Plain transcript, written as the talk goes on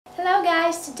Hello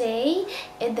guys, today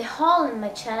in the haul on my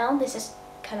channel, this is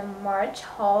kind of March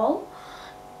haul,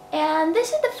 and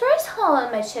this is the first haul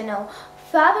on my channel.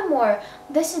 Furthermore,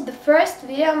 this is the first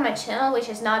video on my channel which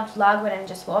is not vlog when I'm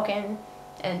just walking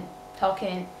and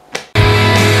talking.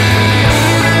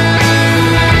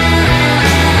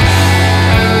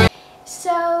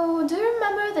 So, do you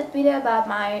remember that video about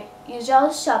my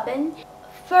usual shopping?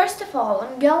 First of all,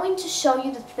 I'm going to show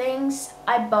you the things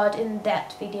I bought in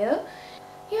that video.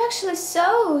 You actually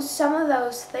saw some of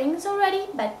those things already,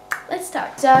 but let's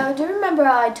start. So, do you remember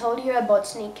I told you I bought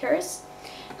sneakers?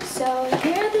 So,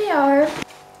 here they are,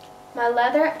 my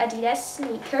leather Adidas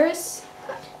sneakers.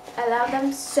 I love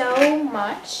them so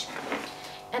much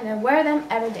and I wear them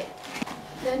every day.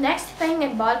 The next thing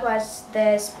I bought was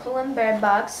this Pull&Bear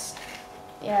box.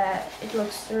 Yeah, it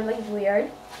looks really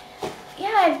weird.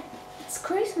 Yeah, it's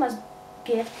Christmas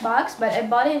gift box, but I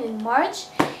bought it in March,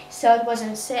 so it was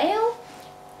on sale.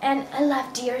 And I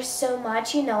love deer so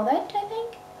much, you know that, I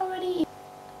think, already.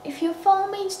 If you follow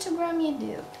me on Instagram, you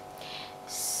do.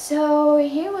 So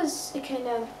here was a kind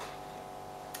of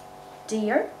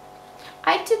deer.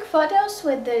 I took photos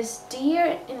with this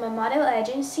deer in my model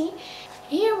agency.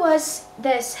 Here was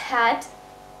this hat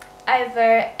I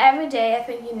wear every day. I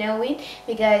think you know it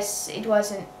because it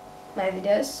wasn't my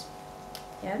videos.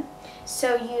 Yeah,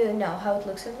 so you know how it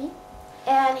looks on me.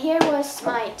 And here was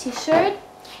my t-shirt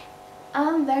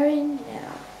I'm wearing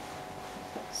now.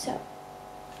 So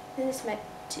this is my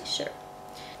t-shirt.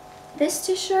 This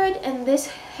t-shirt and this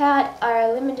hat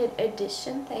are limited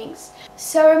edition things.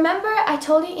 So remember I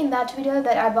told you in that video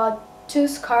that I bought 2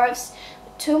 scarves,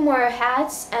 2 more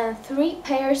hats and 3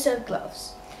 pairs of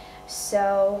gloves.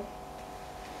 So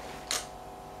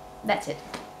that's it.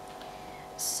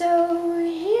 So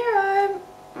here are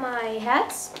my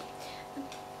hats.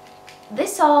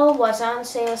 This all was on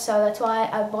sale, so that's why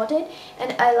I bought it,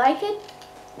 and I like it.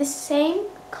 The same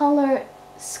color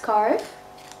scarf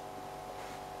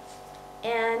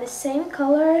and the same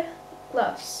color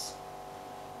gloves.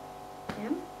 Yeah.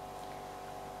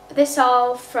 This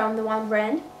all from the one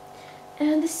brand,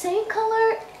 and the same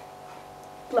color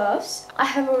gloves. I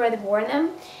have already worn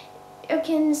them. You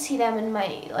can see them in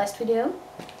my last video.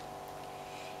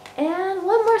 And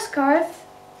one more scarf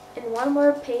and one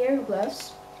more pair of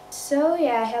gloves. So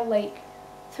yeah, I have like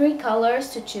 3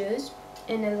 colors to choose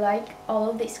and I like all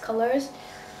of these colors.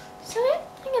 So yeah,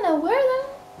 I'm gonna wear them.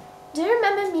 Do you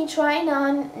remember me trying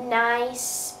on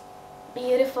nice,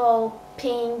 beautiful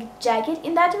pink jacket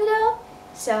in that video?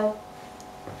 So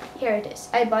here it is.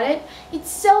 I bought it.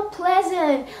 It's so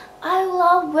pleasant. I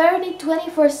love wearing it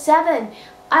 24/7.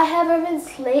 I have even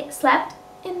slept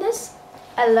in this.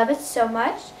 I love it so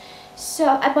much. So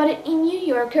I bought it in New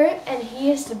Yorker, and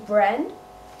here's the brand.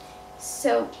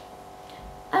 So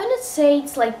I wouldn't say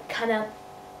it's like kind of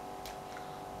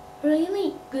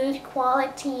really good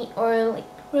quality or like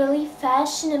really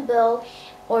fashionable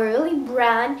or really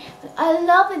brand, but I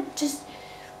love it just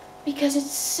because it's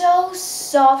so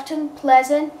soft and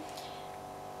pleasant.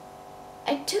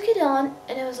 I took it on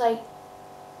and I was like,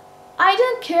 I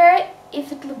don't care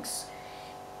if it looks,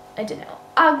 I don't know,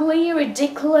 ugly,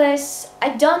 ridiculous, I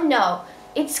don't know.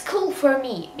 It's cool for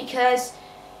me because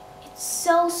it's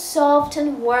so soft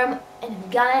and warm and I'm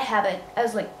gonna have it. I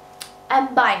was like,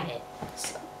 I'm buying it.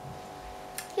 So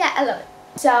yeah, I love it.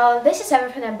 So this is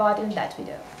everything I bought in that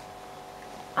video.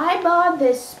 I bought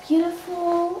this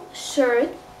beautiful shirt.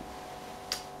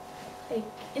 Like,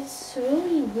 it's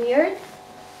really weird,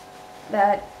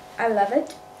 but I love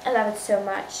it. I love it so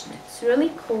much. It's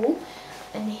really cool.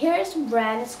 And here's the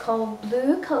brand. It's called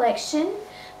Blue Collection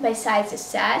by size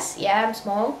SS. Yeah, I'm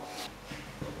small.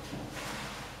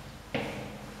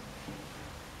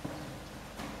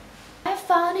 I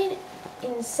found it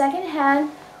in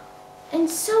secondhand and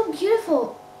it's so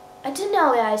beautiful. I don't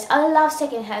know guys, I love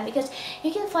secondhand because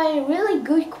you can find really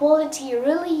good quality,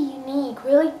 really unique,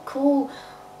 really cool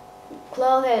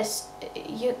clothes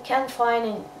you can't find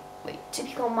in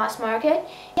typical mass market.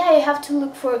 Yeah, you have to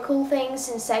look for cool things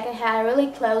in secondhand really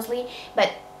closely,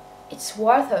 but it's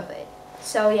worth of it.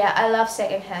 So yeah, I love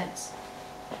secondhands.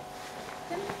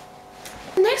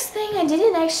 The next thing, I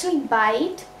didn't actually buy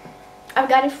it. I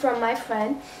got it from my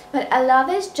friend, but I love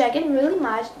this jacket really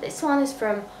much. This one is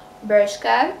from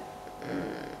Bershka,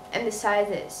 and the size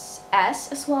is S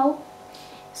as well,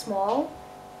 small.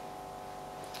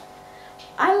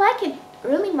 I like it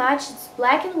really much. It's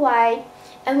black and white,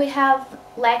 and we have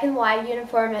black and white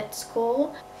uniform at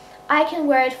school. I can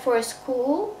wear it for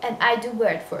school, and I do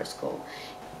wear it for school.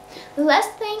 The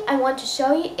last thing I want to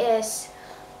show you is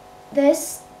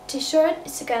this t-shirt.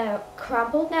 It's kind of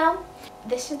crumpled now.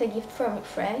 This is the gift from a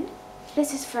friend.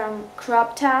 This is from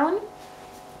Crop Town,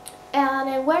 and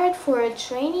I wear it for a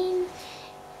training,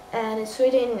 and it's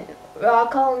written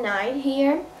rock all night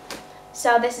here.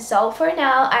 So this is all for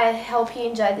now. I hope you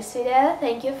enjoyed this video.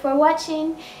 Thank you for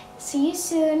watching. See you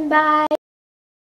soon. Bye.